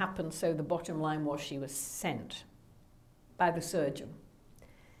hadn't happened, so the bottom line was she was sent by the surgeon.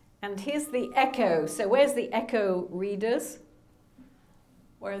 And here's the echo. So where's the echo readers?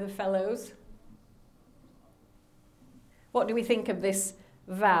 Where are the fellows? What do we think of this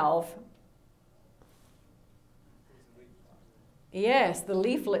valve? Yes, the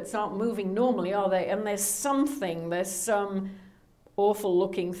leaflets aren't moving normally, are they? And there's some awful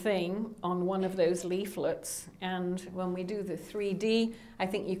looking thing on one of those leaflets. And when we do the 3D, I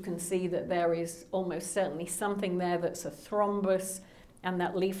think you can see that there is almost certainly something there that's a thrombus, and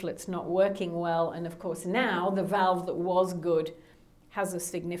that leaflet's not working well. And of course now the valve that was good has a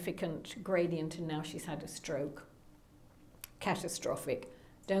significant gradient, and now she's had a stroke. Catastrophic.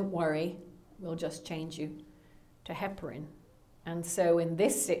 Don't worry, we'll just change you to heparin. And so in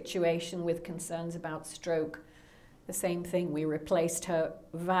this situation with concerns about stroke, the same thing, we replaced her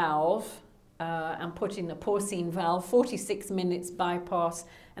valve and put in a porcine valve, 46 minutes bypass,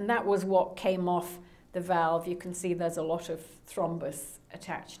 and that was what came off the valve. You can see there's a lot of thrombus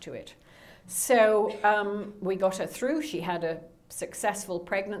attached to it. So we got her through. She had a successful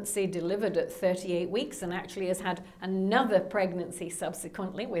pregnancy, delivered at 38 weeks, and actually has had another pregnancy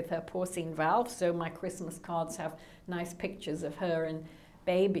subsequently with her porcine valve. So my Christmas cards have nice pictures of her and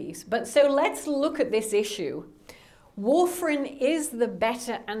babies. But so let's look at this issue. Warfarin is the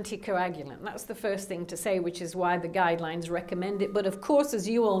better anticoagulant. That's the first thing to say, which is why the guidelines recommend it. But of course, as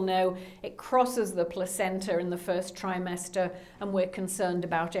you all know, it crosses the placenta in the first trimester, and we're concerned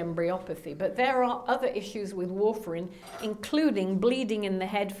about embryopathy. But there are other issues with warfarin, including bleeding in the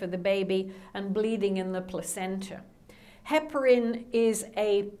head for the baby and bleeding in the placenta. Heparin is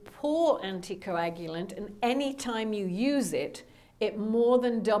a poor anticoagulant, and any time you use it, it more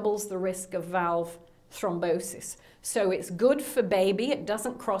than doubles the risk of valve thrombosis. So it's good for baby, it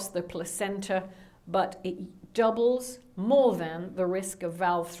doesn't cross the placenta, but it doubles more than the risk of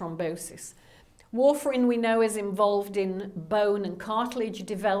valve thrombosis. Warfarin, we know, is involved in bone and cartilage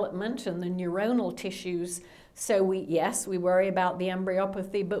development and the neuronal tissues. So yes, we worry about the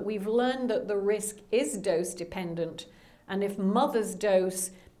embryopathy, but we've learned that the risk is dose dependent. And if mother's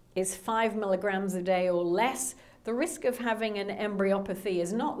dose is 5 milligrams a day or less, the risk of having an embryopathy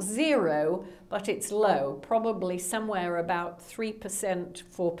is not 0, but it's low, probably somewhere about 3%,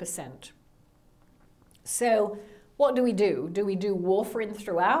 4%. So what do we do? Do we do warfarin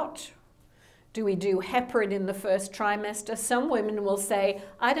throughout? Do we do heparin in the first trimester? Some women will say,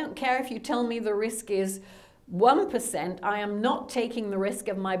 I don't care if you tell me the risk is 1%, I am not taking the risk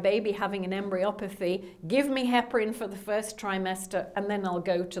of my baby having an embryopathy. Give me heparin for the first trimester, and then I'll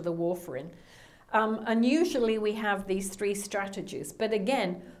go to the warfarin. And usually we have these 3 strategies. But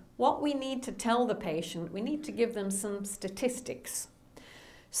again, what we need to tell the patient, we need to give them some statistics.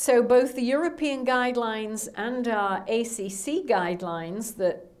 So both the European guidelines and our ACC guidelines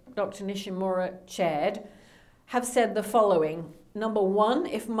that Dr. Nishimura chaired have said the following. Number 1,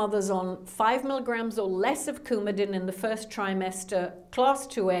 if mother's on 5 milligrams or less of Coumadin in the first trimester, class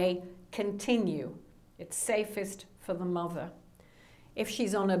 2A, continue. It's safest for the mother. If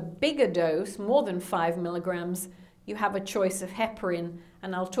she's on a bigger dose, more than 5 milligrams, you have a choice of heparin,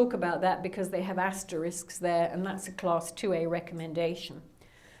 and I'll talk about that because they have asterisks there, and that's a class 2A recommendation.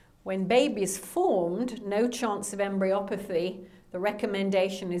 When baby's formed, no chance of embryopathy, the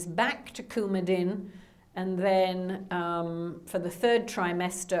recommendation is back to Coumadin, and then for the 3rd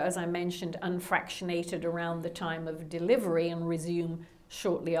trimester, as I mentioned, unfractionated around the time of delivery and resume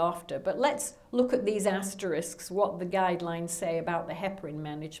shortly after. But let's look at these asterisks, what the guidelines say about the heparin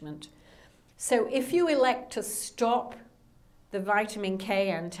management. So if you elect to stop the vitamin K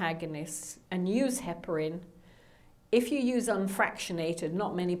antagonists and use heparin, if you use unfractionated,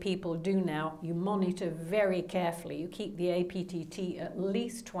 not many people do now, you monitor very carefully. You keep the APTT at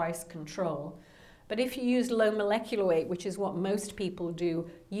least twice control. But if you use low molecular weight, which is what most people do,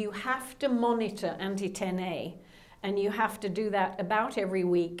 you have to monitor anti-10A. And you have to do that about every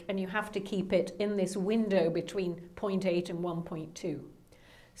week, and you have to keep it in this window between 0.8 and 1.2.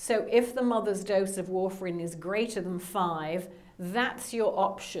 So if the mother's dose of warfarin is greater than 5, that's your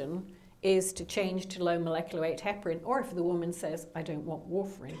option, is to change to low molecular weight heparin, or if the woman says, I don't want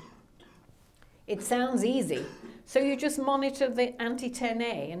warfarin. It sounds easy. So you just monitor the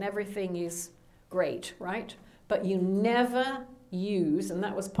anti-10A and everything is great, right? But you never use, and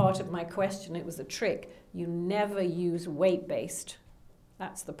that was part of my question, it was a trick, you never use weight-based.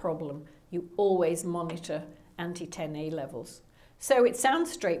 That's the problem. You always monitor anti-10A levels. So it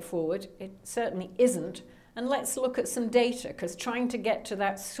sounds straightforward, it certainly isn't. And let's look at some data, because trying to get to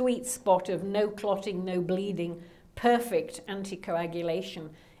that sweet spot of no clotting, no bleeding, perfect anticoagulation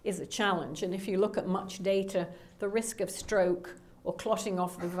is a challenge. And if you look at much data, the risk of stroke or clotting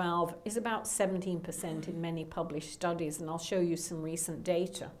off the valve is about 17% in many published studies, and I'll show you some recent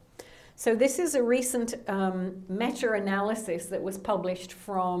data. So this is a recent meta-analysis that was published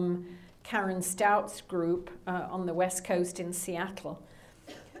from Karen Stout's group on the West Coast in Seattle.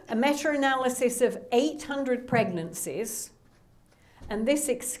 A meta-analysis of 800 pregnancies, and this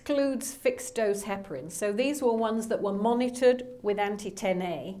excludes fixed-dose heparin. So these were ones that were monitored with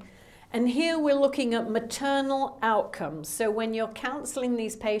anti-10A. And here we're looking at maternal outcomes. So when you're counseling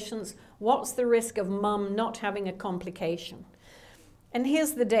these patients, what's the risk of mum not having a complication? And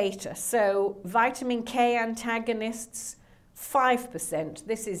here's the data. So vitamin K antagonists, 5%.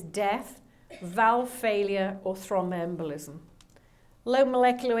 This is death, valve failure, or thromboembolism. Low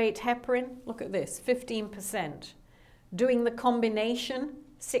molecular weight heparin, look at this, 15%. Doing the combination,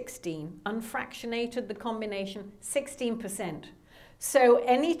 16. Unfractionated the combination, 16%. So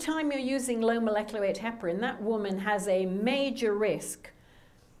anytime you're using low molecular weight heparin, that woman has a major risk,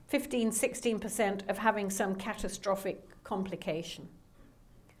 15, 16%, of having some catastrophic complication.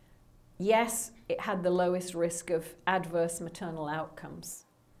 Yes, it had the lowest risk of adverse maternal outcomes.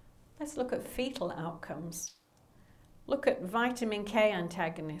 Let's look at fetal outcomes. Look at vitamin K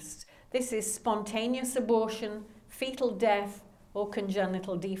antagonists. This is spontaneous abortion, fetal death, or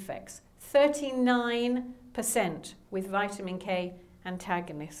congenital defects. 39% with vitamin K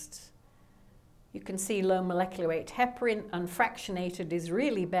antagonists. You can see low molecular weight heparin, unfractionated is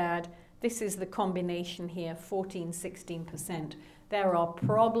really bad. This is the combination here, 14, 16%. There are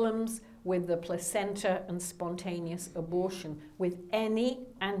problems with the placenta and spontaneous abortion with any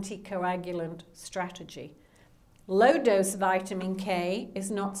anticoagulant strategy. Low-dose vitamin K is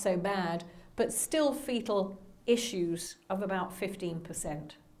not so bad, but still fetal issues of about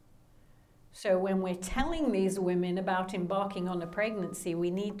 15%. So when we're telling these women about embarking on a pregnancy, we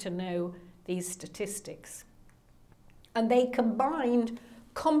need to know these statistics. And they combined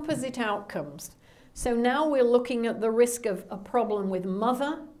composite outcomes. So now we're looking at the risk of a problem with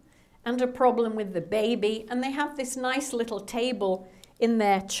mother and a problem with the baby, and they have this nice little table in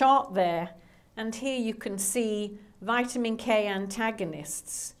their chart there. And here you can see vitamin K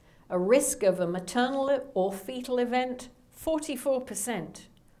antagonists. A risk of a maternal or fetal event, 44%,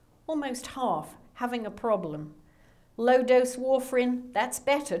 almost half having a problem. Low-dose warfarin, that's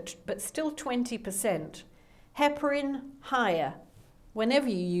better, but still 20%. Heparin, higher. Whenever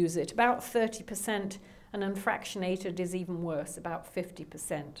you use it, about 30%, and unfractionated is even worse, about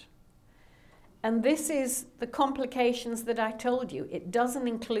 50%. And this is the complications that I told you. It doesn't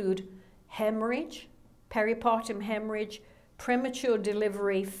include hemorrhage, peripartum hemorrhage, premature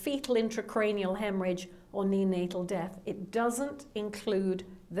delivery, fetal intracranial hemorrhage, or neonatal death. It doesn't include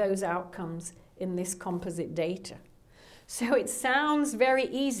those outcomes in this composite data. So it sounds very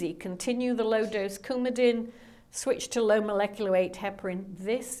easy. Continue the low-dose Coumadin, switch to low molecular weight heparin.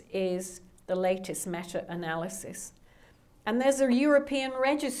 This is the latest meta-analysis. And there's a European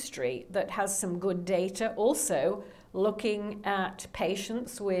registry that has some good data also looking at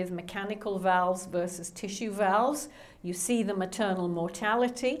patients with mechanical valves versus tissue valves. You see the maternal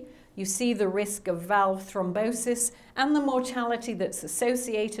mortality, you see the risk of valve thrombosis and the mortality that's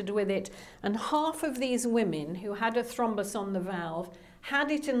associated with it. And half of these women who had a thrombus on the valve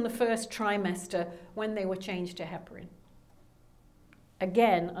had it in the first trimester when they were changed to heparin.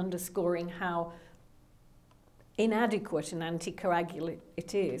 Again, underscoring how inadequate an anticoagulant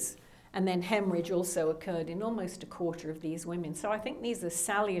it is. And then hemorrhage also occurred in almost a quarter of these women. So I think these are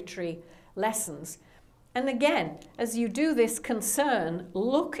salutary lessons. And again, as you do this concern,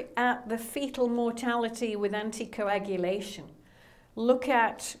 look at the fetal mortality with anticoagulation. Look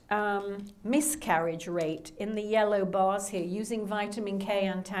at miscarriage rate in the yellow bars here using vitamin K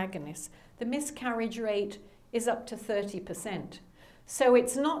antagonists. The miscarriage rate is up to 30%. So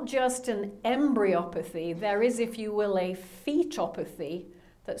it's not just an embryopathy. There is, if you will, a fetopathy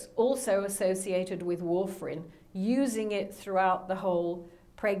that's also associated with warfarin, using it throughout the whole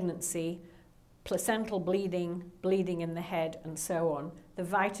pregnancy, placental bleeding, bleeding in the head, and so on. The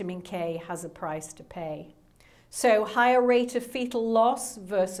vitamin K has a price to pay. So higher rate of fetal loss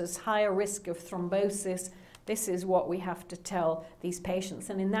versus higher risk of thrombosis, This is what we have to tell these patients.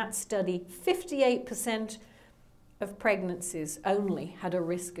 And in that study, 58% of pregnancies only had a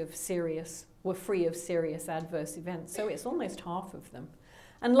risk of were free of serious adverse events. So it's almost half of them.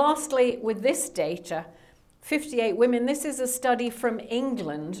 And lastly, with this data, 58 women, this is a study from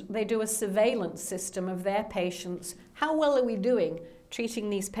England. They do a surveillance system of their patients. How well are we doing treating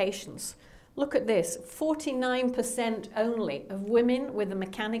these patients? Look at this, 49% only of women with a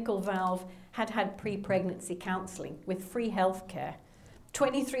mechanical valve had pre-pregnancy counselling with free health care.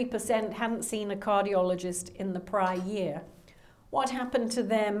 23% hadn't seen a cardiologist in the prior year. What happened to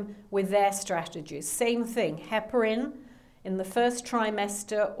them with their strategies? Same thing, heparin in the first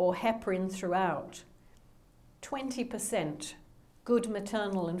trimester or heparin throughout. 20% good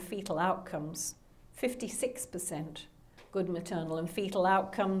maternal and fetal outcomes. 56% good maternal and fetal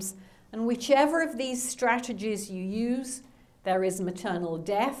outcomes. And whichever of these strategies you use, there is maternal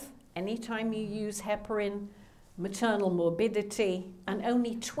death anytime you use heparin, maternal morbidity, and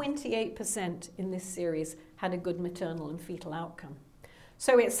only 28% in this series had a good maternal and fetal outcome.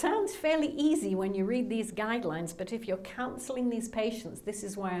 So it sounds fairly easy when you read these guidelines, but if you're counseling these patients, this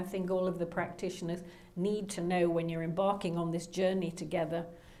is why I think all of the practitioners need to know when you're embarking on this journey together,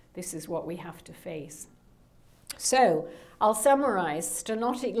 this is what we have to face. So I'll summarize: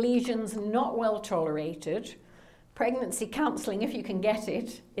 stenotic lesions not well tolerated. Pregnancy counseling, if you can get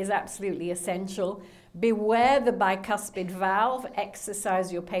it, is absolutely essential. Beware the bicuspid valve.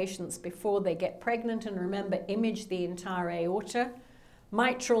 Exercise your patients before they get pregnant, and remember, image the entire aorta.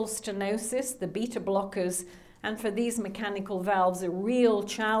 Mitral stenosis, the beta blockers, and for these mechanical valves, a real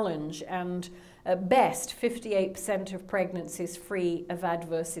challenge, and at best 58% of pregnancies free of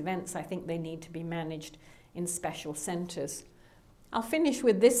adverse events. I think they need to be managed in special centers. I'll finish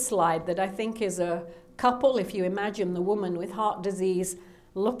with this slide that I think is a couple. If you imagine the woman with heart disease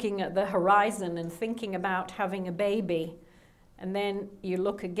looking at the horizon and thinking about having a baby, and then you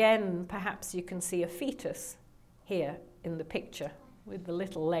look again, perhaps you can see a fetus here in the picture with the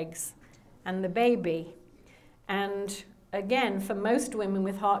little legs and the baby. And again, for most women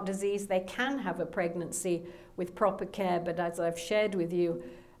with heart disease, they can have a pregnancy with proper care, but as I've shared with you,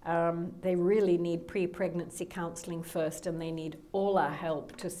 they really need pre-pregnancy counseling first, and they need all our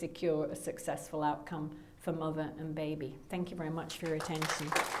help to secure a successful outcome for mother and baby. Thank you very much for your attention.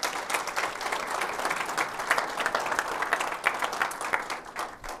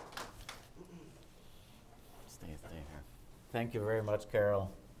 Stay here. Thank you very much,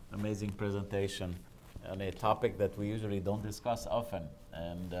 Carol. Amazing presentation on a topic that we usually don't discuss often,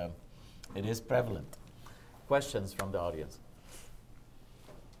 and it is prevalent. Questions from the audience?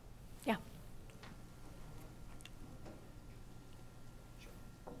 Yeah.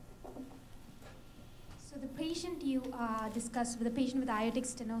 So the patient you discussed, with the patient with aortic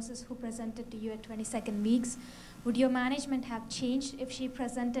stenosis who presented to you at 22nd weeks, would your management have changed if she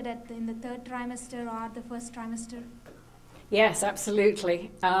presented in the third trimester or the first trimester? Yes,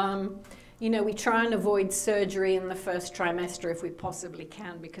 absolutely. You know, we try and avoid surgery in the first trimester if we possibly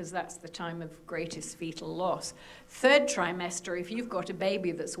can, because that's the time of greatest fetal loss. Third trimester, if you've got a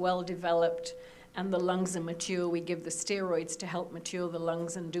baby that's well developed and the lungs are mature, we give the steroids to help mature the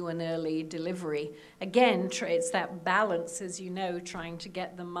lungs and do an early delivery. Again, it's that balance, as you know, trying to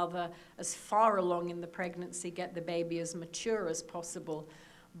get the mother as far along in the pregnancy, get the baby as mature as possible.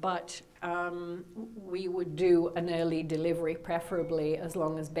 But we would do an early delivery, preferably as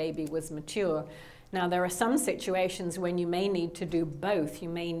long as baby was mature. Now, there are some situations when you may need to do both. You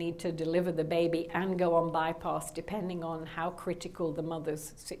may need to deliver the baby and go on bypass, depending on how critical the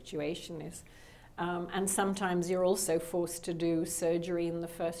mother's situation is. And sometimes you're also forced to do surgery in the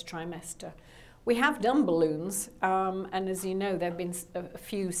first trimester. We have done balloons, and as you know, there have been a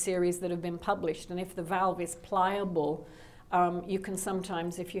few series that have been published, and if the valve is pliable, you can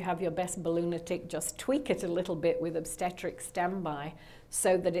sometimes, if you have your best balloonatic, just tweak it a little bit with obstetric standby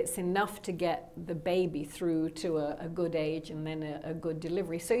so that it's enough to get the baby through to a good age and then a good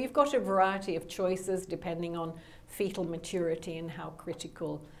delivery. So you've got a variety of choices depending on fetal maturity and how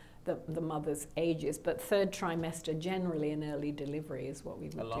critical the mother's age is. But third trimester, generally an early delivery is what we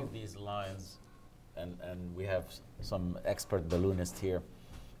would do. Along these lines, and we have some expert balloonists here,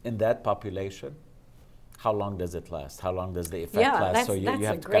 in that population, how long does it last? How long does the effect last? So you have to kind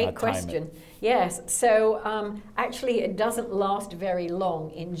of time it. That's a great question. Yes, so actually it doesn't last very long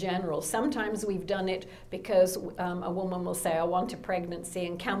in general. Sometimes we've done it because a woman will say, I want a pregnancy,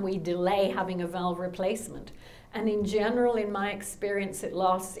 and can we delay having a valve replacement? And in general, in my experience, it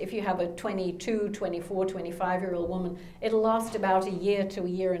lasts, if you have a 22, 24, 25-year-old woman, it'll last about a year to a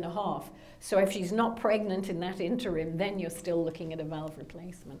year and a half. So if she's not pregnant in that interim, then you're still looking at a valve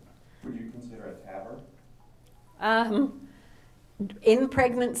replacement. Would you consider a TAVR In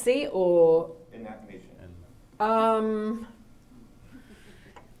pregnancy or? In that patient.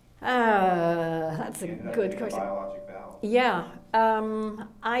 That's a good question. Biologic valve. Yeah,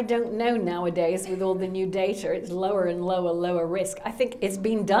 I don't know nowadays with all the new data. It's lower and lower risk. I think it's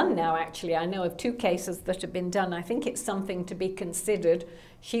been done now, actually. I know of 2 cases that have been done. I think it's something to be considered.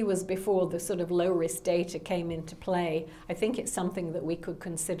 She was before the sort of low-risk data came into play. I think it's something that we could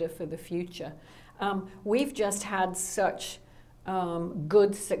consider for the future. We've just had such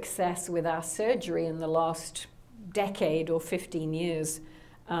good success with our surgery in the last decade or 15 years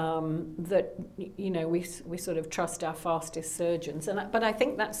that, you know, we sort of trust our fastest surgeons. But I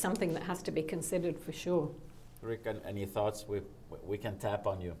think that's something that has to be considered for sure. Rick, any thoughts? We can tap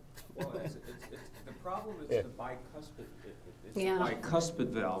on you. Well, the problem is the bicuspid. It's Yeah. the bicuspid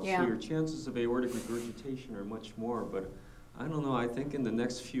valve, Yeah. so your chances of aortic regurgitation are much more. But I don't know. I think in the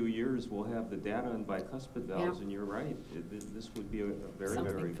next few years we'll have the data on bicuspid valves, Yeah. and you're right. This would be a very,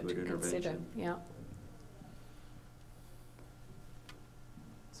 Something very to good consider. intervention. Yeah.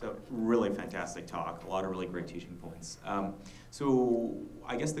 So really fantastic talk, a lot of really great teaching points. So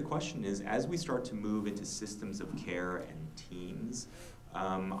I guess the question is, as we start to move into systems of care and teams,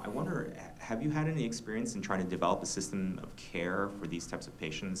 I wonder, have you had any experience in trying to develop a system of care for these types of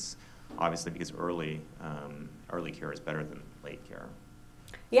patients? Obviously, because early care is better than late care.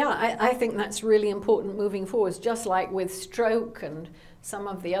 Yeah, I think that's really important moving forwards, just like with stroke and some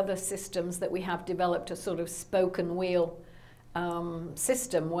of the other systems that we have developed, a sort of spoke and wheel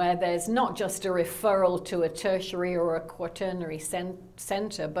system where there's not just a referral to a tertiary or a quaternary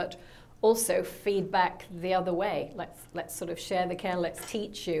center, but also feedback the other way. Let's sort of share the care, let's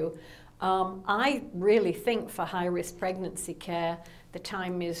teach you. I really think for high-risk pregnancy care, the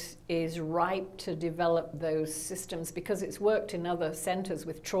time is ripe to develop those systems because it's worked in other centers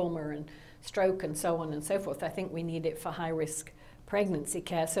with trauma and stroke and so on and so forth. I think we need it for high-risk pregnancy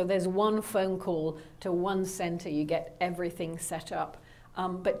care. So there's one phone call to one center, you get everything set up.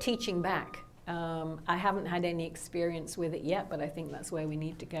 But teaching back, I haven't had any experience with it yet, but I think that's where we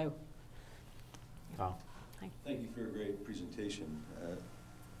need to go. Carl. Thank you for a great presentation.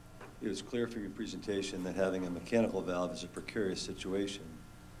 It was clear from your presentation that having a mechanical valve is a precarious situation.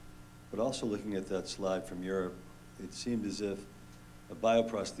 But also looking at that slide from Europe, it seemed as if a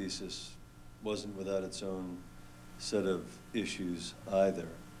bioprosthesis wasn't without its own set of issues either.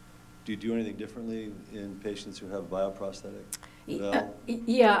 Do you do anything differently in patients who have bioprosthetic valve?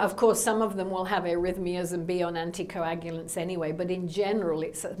 Yeah, of course, some of them will have arrhythmias and be on anticoagulants anyway, but in general,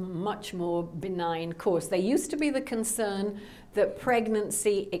 it's a much more benign course. There used to be the concern that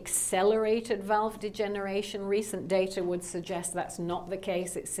pregnancy accelerated valve degeneration. Recent data would suggest that's not the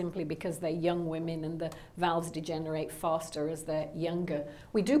case. It's simply because they're young women and the valves degenerate faster as they're younger.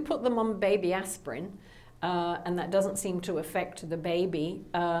 We do put them on baby aspirin, and that doesn't seem to affect the baby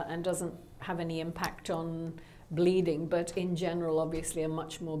and doesn't have any impact on bleeding, but in general, obviously, a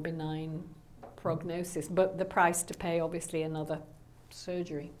much more benign prognosis. But the price to pay, obviously, another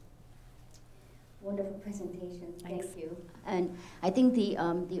surgery. Wonderful presentation. Thanks. Thank you. And I think the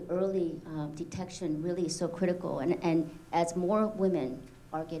early detection really is so critical. And as more women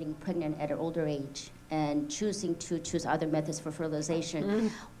are getting pregnant at an older age and choosing to choose other methods for fertilization,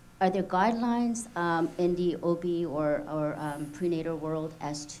 are there guidelines in the OB or prenatal world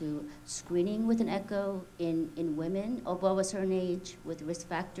as to screening with an echo in women above a certain age with risk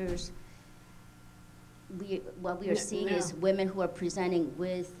factors? What we are seeing is women who are presenting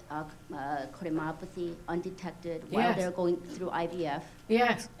with cardiomyopathy undetected while they're going through IVF.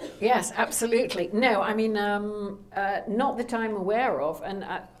 Yes, yes, absolutely. No, I mean, not that I'm aware of. And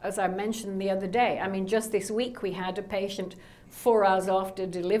as I mentioned the other day, I mean, just this week we had a patient 4 hours after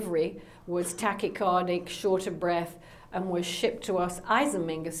delivery was tachycardic, short of breath, and was shipped to us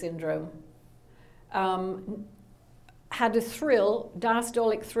Eisenmenger syndrome. Had a thrill,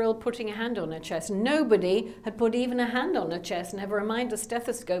 diastolic thrill, putting a hand on her chest. Nobody had put even a hand on her chest, never mind a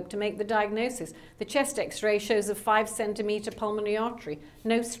stethoscope to make the diagnosis. The chest x-ray shows a 5-centimeter pulmonary artery.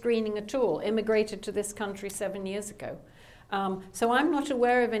 No screening at all. Immigrated to this country 7 years ago. So I'm not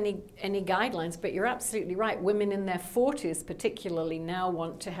aware of any guidelines, but you're absolutely right. Women in their 40s particularly now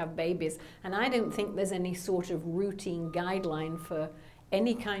want to have babies. And I don't think there's any sort of routine guideline for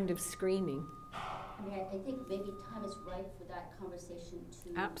any kind of screening. I mean, I think maybe time is right for that conversation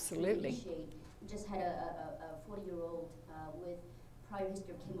to Absolutely. initiate. We just had a 40-year-old with prior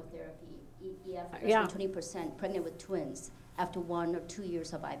history of chemotherapy, EF less than 20%, pregnant with twins after 1 or 2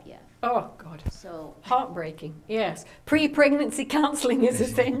 years of IVF. Oh, God. So heartbreaking, yes. Pre-pregnancy counseling is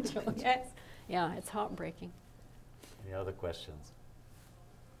essential, yes. Yeah, it's heartbreaking. Any other questions?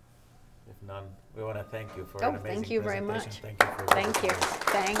 If none, we want to thank you for an amazing thank you very presentation. much. Thank you for Thank you. visiting us.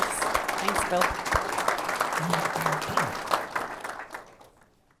 Thanks. Thanks, Bill.